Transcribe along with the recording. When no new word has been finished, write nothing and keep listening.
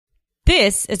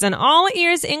This is an All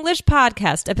Ears English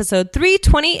Podcast, episode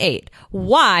 328,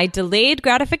 Why Delayed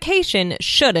Gratification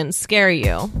Shouldn't Scare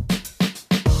You.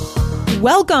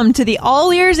 Welcome to the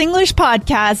All Ears English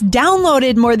Podcast,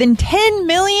 downloaded more than 10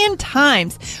 million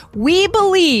times. We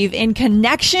believe in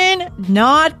connection,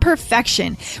 not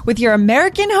perfection, with your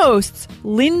American hosts,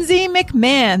 Lindsay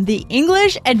McMahon, the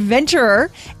English adventurer,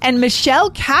 and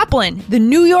Michelle Kaplan, the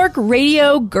New York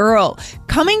radio girl,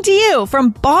 coming to you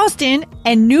from Boston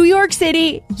and New York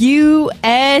City,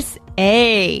 USA.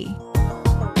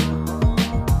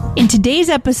 In today's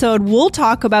episode, we'll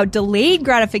talk about delayed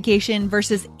gratification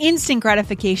versus instant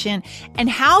gratification and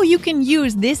how you can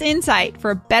use this insight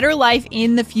for a better life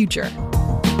in the future.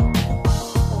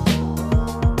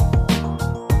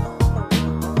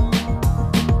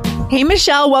 Hey,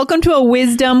 Michelle, welcome to a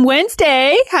Wisdom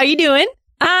Wednesday. How you doing?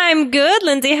 I'm good,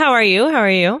 Lindsay. How are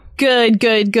you?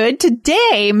 Good.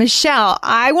 Today, Michelle,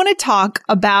 I want to talk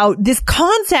about this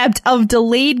concept of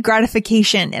delayed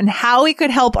gratification and how it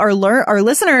could help our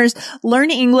listeners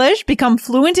learn English, become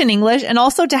fluent in English, and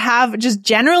also to have just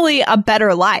generally a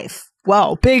better life.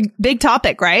 Whoa, big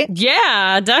topic, right?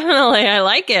 Yeah, definitely. I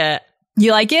like it.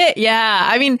 You like it? Yeah.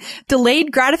 I mean,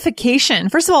 delayed gratification.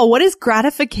 First of all, what is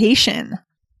gratification?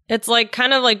 It's like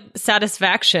kind of like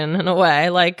satisfaction in a way,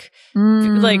 like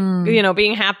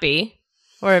being happy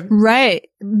or right,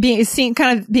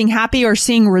 being happy or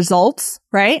seeing results,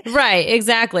 right? Right,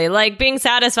 exactly. Like being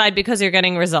satisfied because you're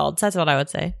getting results. That's what I would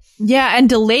say. Yeah, and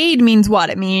delayed means what?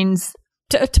 It means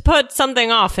to put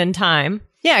something off in time.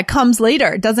 Yeah, it comes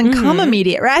later. It doesn't come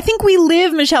immediate, right? I think we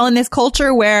live, Michelle, in this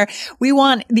culture where we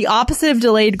want the opposite of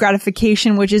delayed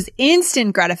gratification, which is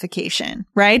instant gratification,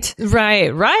 right?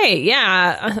 Right.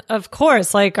 Yeah, of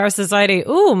course. Like our society.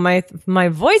 Ooh, my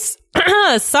voice.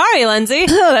 Sorry, Lindsay.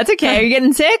 Oh, that's okay. Are you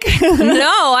getting sick?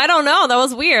 No, I don't know. That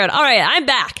was weird. All right, I'm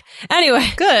back. Anyway.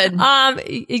 Good.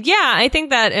 Yeah, I think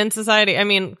that in society, I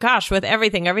mean, gosh, with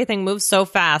everything moves so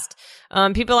fast.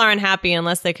 People aren't happy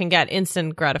unless they can get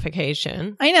instant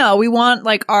gratification. I know. We want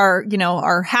like our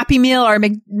Happy Meal, our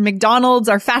McDonald's,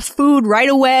 our fast food right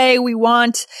away. We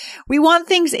want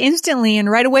things instantly and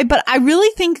right away. But I really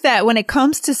think that when it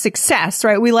comes to success,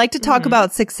 right? We like to talk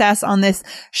about success on this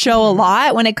show a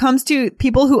lot. When it comes to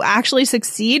people who actually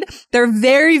succeed, they're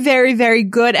very, very, very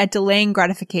good at delaying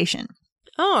gratification.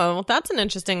 Oh, well, that's an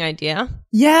interesting idea.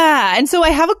 Yeah. And so I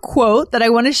have a quote that I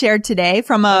want to share today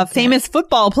from a famous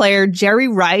football player, Jerry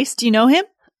Rice. Do you know him?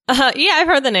 Yeah, I've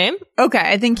heard the name. Okay.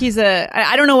 I think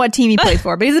I don't know what team he plays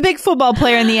for, but he's a big football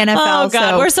player in the NFL. Oh,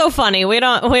 God. We're so funny. We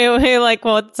like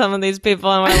quote some of these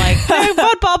people and we're like, hey,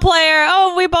 football player.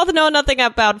 Oh, we both know nothing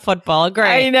about football.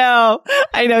 Great. I know.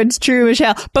 It's true,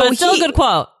 Michelle. But it's still a good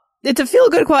quote. It's a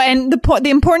feel-good quote, and the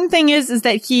important thing is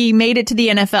that he made it to the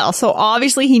NFL. So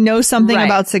obviously he knows something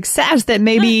about success that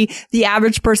maybe the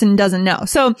average person doesn't know.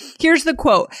 So here's the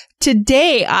quote.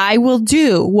 Today I will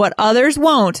do what others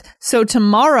won't, so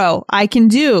tomorrow I can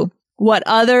do what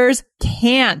others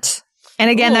can't.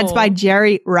 And again, that's by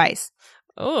Jerry Rice.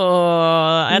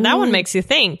 Oh, and that one makes you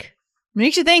think.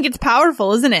 Makes you think. It's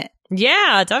powerful, isn't it?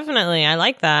 Yeah, definitely. I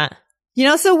like that. You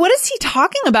know, so what is he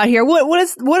talking about here?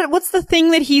 What's the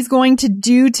thing that he's going to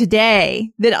do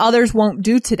today that others won't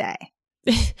do today?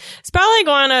 He's probably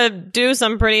going to do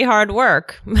some pretty hard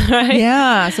work, right?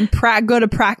 Yeah, go to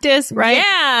practice, right?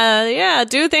 Yeah,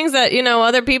 do things that,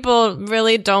 other people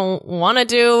really don't want to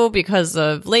do because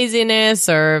of laziness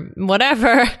or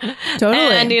whatever. Totally.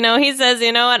 And, he says,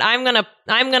 you know what, I'm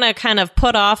going to kind of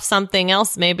put off something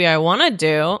else maybe I want to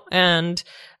do, and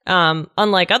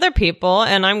unlike other people,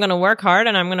 and I'm going to work hard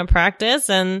and I'm going to practice,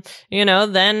 and,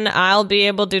 then I'll be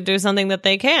able to do something that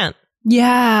they can't.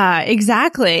 Yeah,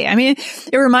 exactly. I mean,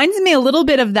 it reminds me a little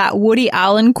bit of that Woody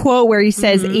Allen quote where he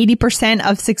says 80%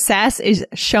 of success is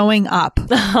showing up.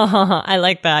 I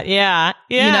like that. Yeah.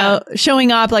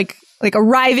 Showing up, like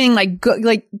arriving, like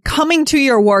coming to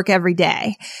your work every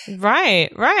day.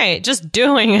 Right. Just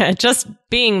doing it. Just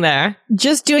being there.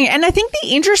 Just doing it. And I think the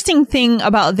interesting thing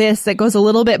about this that goes a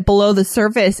little bit below the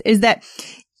surface is that,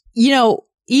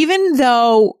 even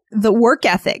though the work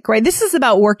ethic, right? This is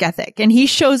about work ethic, and he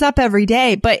shows up every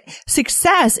day, but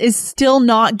success is still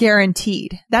not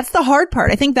guaranteed. That's the hard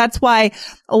part. I think that's why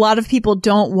a lot of people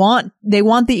want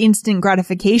the instant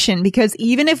gratification, because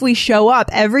even if we show up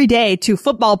every day to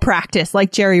football practice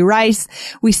like Jerry Rice,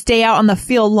 we stay out on the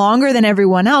field longer than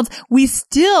everyone else, we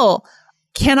still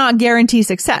cannot guarantee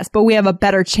success, but we have a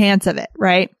better chance of it,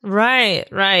 right? Right.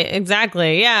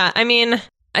 Exactly. Yeah. I mean,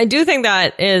 I do think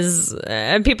that is,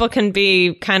 people can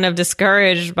be kind of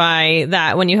discouraged by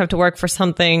that when you have to work for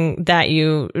something that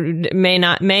you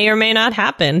may or may not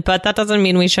happen, but that doesn't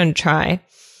mean we shouldn't try.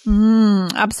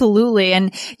 Absolutely.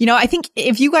 And, I think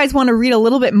if you guys want to read a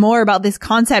little bit more about this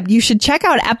concept, you should check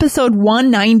out episode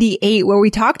 198, where we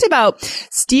talked about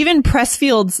Stephen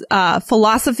Pressfield's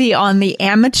philosophy on the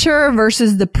amateur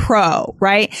versus the pro,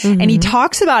 right? Mm-hmm. And he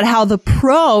talks about how the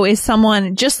pro is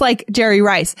someone just like Jerry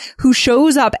Rice, who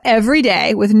shows up every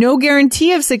day with no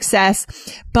guarantee of success,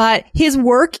 but his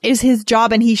work is his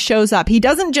job and he shows up. He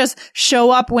doesn't just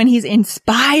show up when he's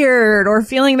inspired or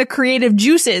feeling the creative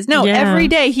juices. No, every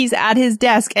day he's at his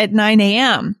desk at 9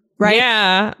 a.m. Right?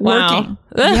 Yeah. Working.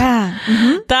 Wow. Yeah.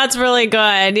 Mm-hmm. That's really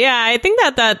good. Yeah. I think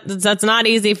that's not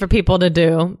easy for people to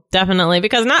do. Definitely.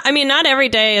 Because not every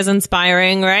day is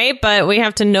inspiring, right? But we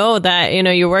have to know that,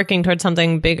 you're working towards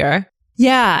something bigger.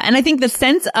 Yeah. And I think the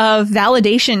sense of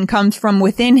validation comes from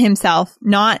within himself,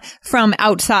 not from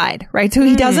outside, right? So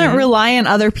he doesn't rely on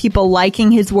other people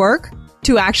liking his work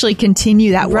to actually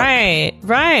continue that work.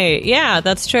 Right. Yeah,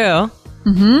 that's true.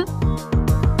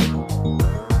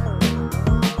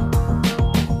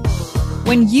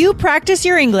 When you practice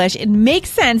your English, it makes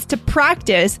sense to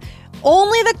practice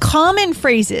only the common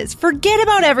phrases. Forget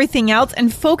about everything else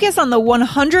and focus on the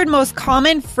 100 most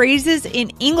common phrases in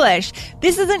English.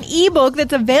 This is an ebook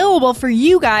that's available for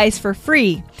you guys for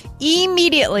free.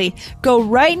 Immediately, go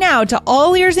right now to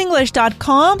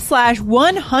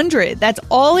allearsenglish.com/100. That's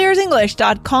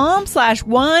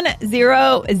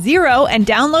allearsenglish.com/100 and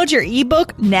download your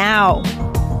ebook now.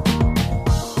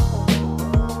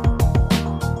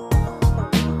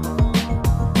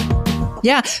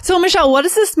 Yeah. So, Michelle, what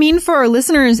does this mean for our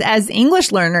listeners as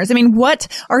English learners? I mean, what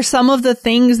are some of the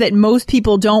things that most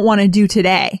people don't want to do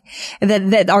today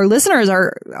that our listeners,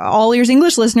 all ears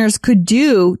English listeners, could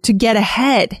do to get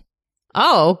ahead?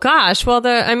 Oh, gosh. Well,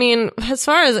 as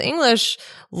far as English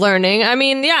learning,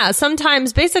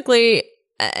 sometimes basically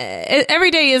every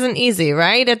day isn't easy,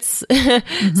 right? It's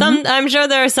I'm sure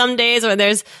there are some days where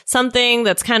there's something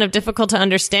that's kind of difficult to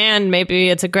understand. Maybe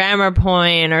it's a grammar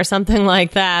point or something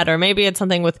like that, or maybe it's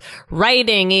something with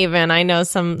writing even. I know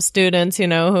some students,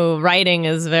 who writing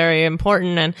is very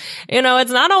important, and,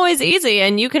 it's not always easy,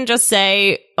 and you can just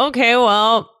say, okay,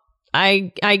 well,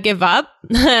 I give up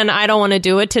and I don't want to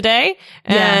do it today,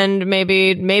 and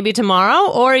maybe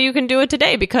tomorrow, or you can do it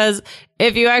today, because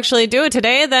if you actually do it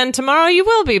today, then tomorrow you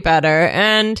will be better.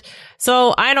 And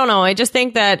so I don't know. I just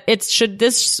think that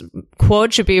this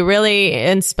quote should be really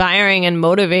inspiring and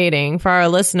motivating for our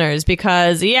listeners,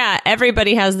 because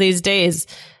everybody has these days,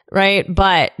 right?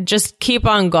 But just keep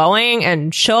on going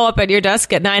and show up at your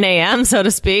desk at 9 a.m., so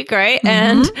to speak, right?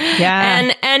 And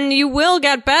you will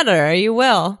get better. You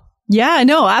will. Yeah,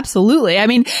 no, absolutely.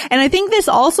 And I think this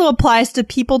also applies to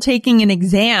people taking an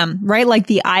exam, right? Like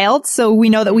the IELTS. So we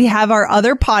know that we have our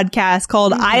other podcast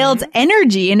called IELTS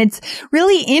Energy, and it's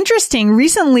really interesting.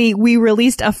 Recently, we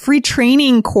released a free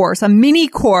training course, a mini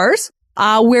course,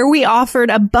 where we offered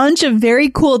a bunch of very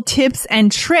cool tips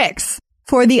and tricks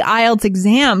for the IELTS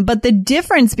exam. But the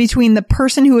difference between the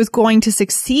person who is going to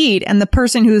succeed and the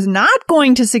person who is not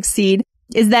going to succeed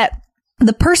is that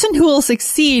the person who will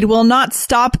succeed will not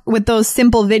stop with those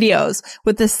simple videos,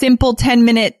 with the simple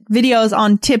 10-minute videos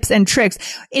on tips and tricks.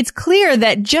 It's clear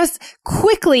that just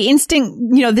quickly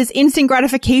this instant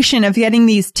gratification of getting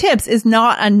these tips is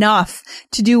not enough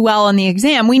to do well on the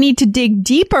exam. We need to dig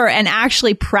deeper and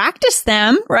actually practice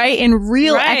them, right, in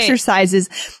real exercises.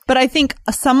 But I think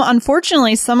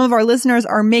unfortunately, some of our listeners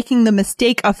are making the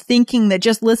mistake of thinking that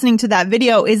just listening to that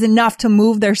video is enough to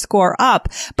move their score up.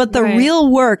 But the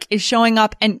real work is showing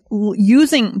up and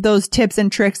using those tips and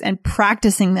tricks and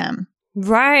practicing them.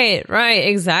 Right,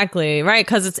 exactly. Right,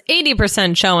 because it's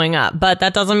 80% showing up, but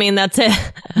that doesn't mean that's it.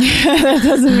 That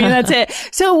doesn't mean that's it.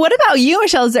 So what about you,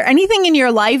 Michelle? Is there anything in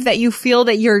your life that you feel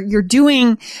that you're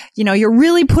doing, you're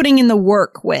really putting in the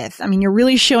work with? You're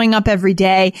really showing up every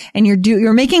day and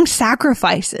you're making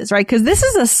sacrifices, right? Because this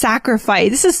is a sacrifice.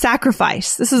 This is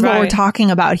sacrifice. This is what we're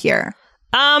talking about here.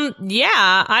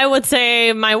 I would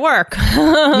say my work.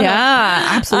 Yeah,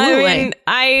 absolutely.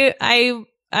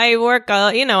 I work,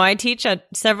 I teach at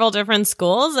several different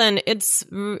schools, and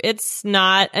it's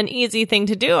not an easy thing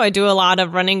to do. I do a lot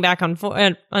of running back and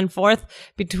forth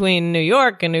between New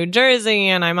York and New Jersey,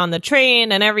 and I'm on the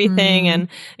train and everything. And,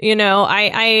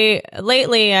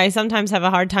 lately I sometimes have a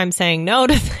hard time saying no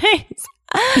to things.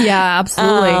 Yeah,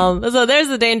 absolutely. So there's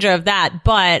the danger of that.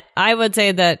 But I would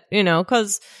say that,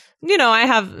 because, I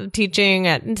have teaching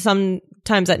at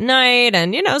sometimes at night,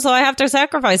 and, so I have to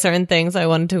sacrifice certain things. I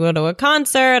wanted to go to a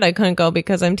concert. I couldn't go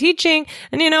because I'm teaching.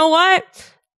 And you know what?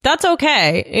 that's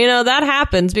okay. You know, that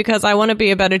happens because I want to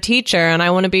be a better teacher and I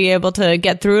want to be able to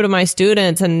get through to my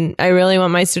students and I really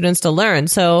want my students to learn.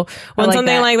 So when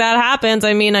something like that happens,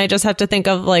 I mean, I just have to think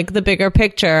of like the bigger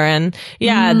picture and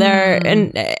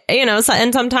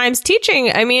and sometimes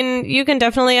teaching, I mean, you can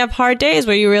definitely have hard days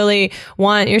where you really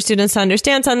want your students to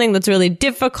understand something that's really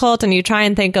difficult and you try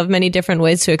and think of many different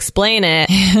ways to explain it.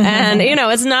 And,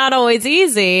 it's not always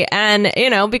easy. And,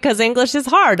 because English is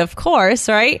hard, of course,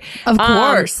 right? Of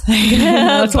course.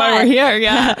 That's why we're here.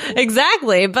 Yeah,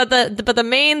 exactly. But the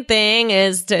main thing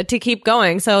is to keep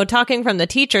going. So talking from the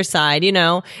teacher side,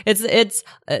 it's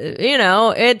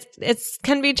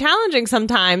can be challenging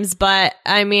sometimes, but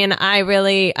I mean, I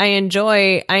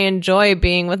enjoy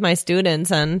being with my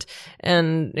students and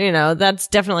that's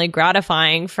definitely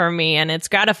gratifying for me. And it's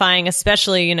gratifying,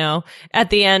 especially, at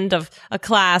the end of a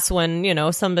class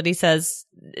when, somebody says,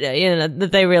 that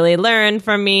they really learned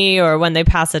from me or when they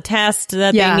pass a test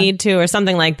that they need to or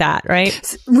something like that,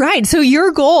 right? Right. So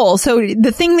your goal, so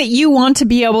the thing that you want to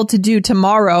be able to do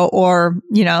tomorrow or,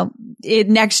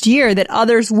 next year that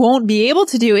others won't be able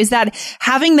to do is that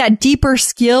having that deeper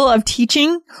skill of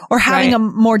teaching or having a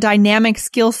more dynamic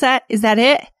skill set. Is that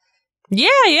it?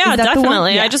 Yeah,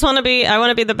 definitely. Yeah. I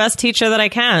want to be the best teacher that I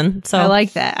can. So I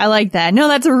like that. No,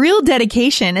 that's a real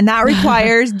dedication. And that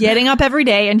requires getting up every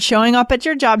day and showing up at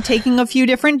your job, taking a few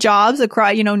different jobs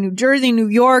across, New Jersey, New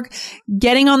York,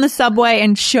 getting on the subway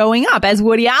and showing up, as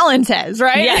Woody Allen says,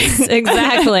 right? Yes,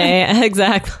 exactly.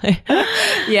 Exactly.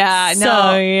 Yeah. No.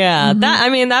 So yeah,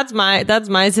 that's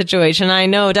my situation. I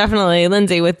know definitely,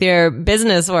 Lindsay, with your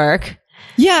business work.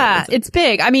 Yeah, it's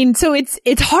big. I mean, so it's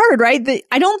hard, right?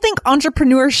 I don't think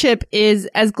entrepreneurship is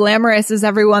as glamorous as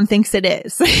everyone thinks it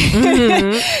is.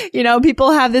 Mm-hmm.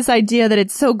 People have this idea that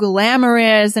it's so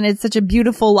glamorous and it's such a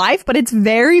beautiful life, but it's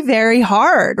very, very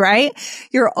hard, right?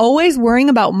 You're always worrying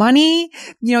about money.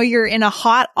 You're in a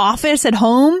hot office at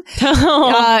home.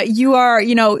 You are,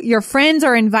 your friends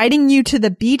are inviting you to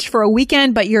the beach for a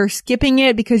weekend, but you're skipping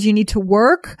it because you need to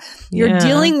work. You're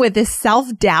dealing with this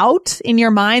self-doubt in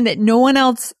your mind that no one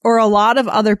else or a lot of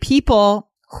other people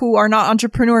who are not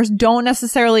entrepreneurs don't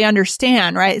necessarily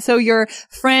understand, right? So your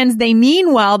friends, they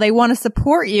mean well, they want to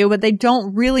support you, but they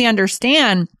don't really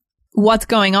understand what's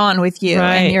going on with you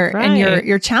and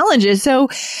your challenges. So,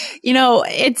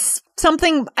 it's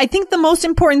something, I think the most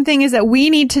important thing is that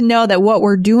we need to know that what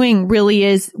we're doing really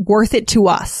is worth it to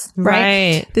us,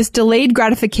 right? This delayed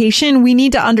gratification, we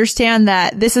need to understand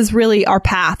that this is really our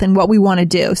path and what we want to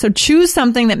do. So choose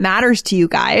something that matters to you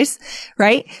guys,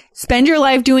 right? Spend your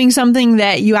life doing something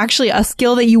that a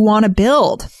skill that you want to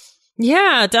build.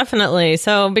 Yeah, definitely.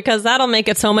 So, because that'll make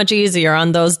it so much easier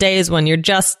on those days when you're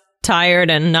just tired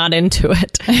and not into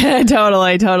it.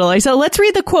 Totally. So let's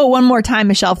read the quote one more time,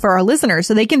 Michelle, for our listeners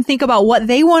so they can think about what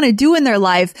they want to do in their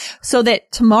life so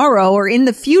that tomorrow or in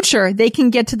the future, they can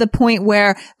get to the point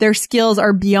where their skills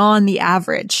are beyond the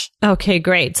average. Okay,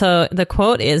 great. So the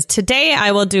quote is, "Today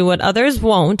I will do what others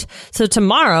won't, so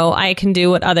tomorrow I can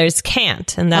do what others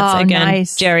can't." And that's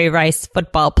nice. Jerry Rice,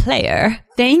 football player.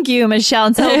 Thank you, Michelle.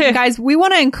 And so, guys, we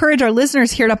want to encourage our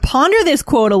listeners here to ponder this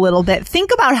quote a little bit.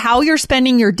 Think about how you're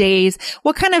spending your days.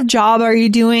 What kind of job are you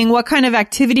doing? What kind of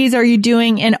activities are you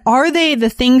doing? And are they the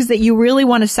things that you really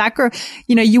want to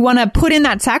you want to put in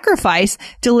that sacrifice,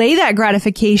 delay that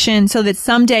gratification so that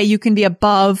someday you can be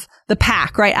above the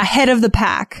pack, right? Ahead of the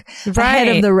pack, ahead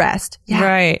of the rest. Yeah.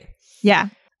 Right. Yeah.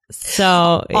 So,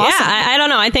 awesome. I don't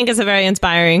know. I think it's a very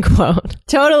inspiring quote.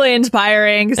 Totally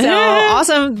inspiring. So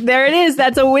awesome. There it is.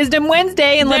 That's a Wisdom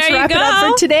Wednesday. And let's wrap it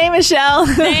up for today, Michelle.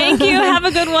 Thank you. Have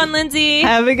a good one, Lindsay.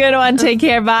 Have a good one. Take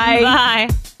care. Bye. Bye.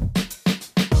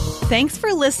 Thanks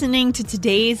for listening to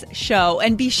today's show.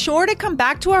 And be sure to come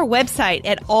back to our website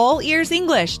at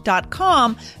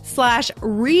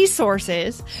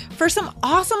allearsenglish.com/resources for some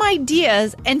awesome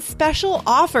ideas and special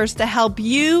offers to help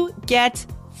you get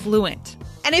fluent.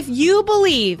 And if you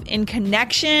believe in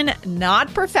connection,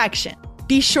 not perfection,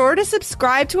 be sure to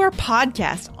subscribe to our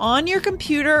podcast on your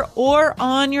computer or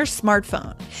on your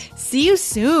smartphone. See you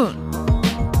soon.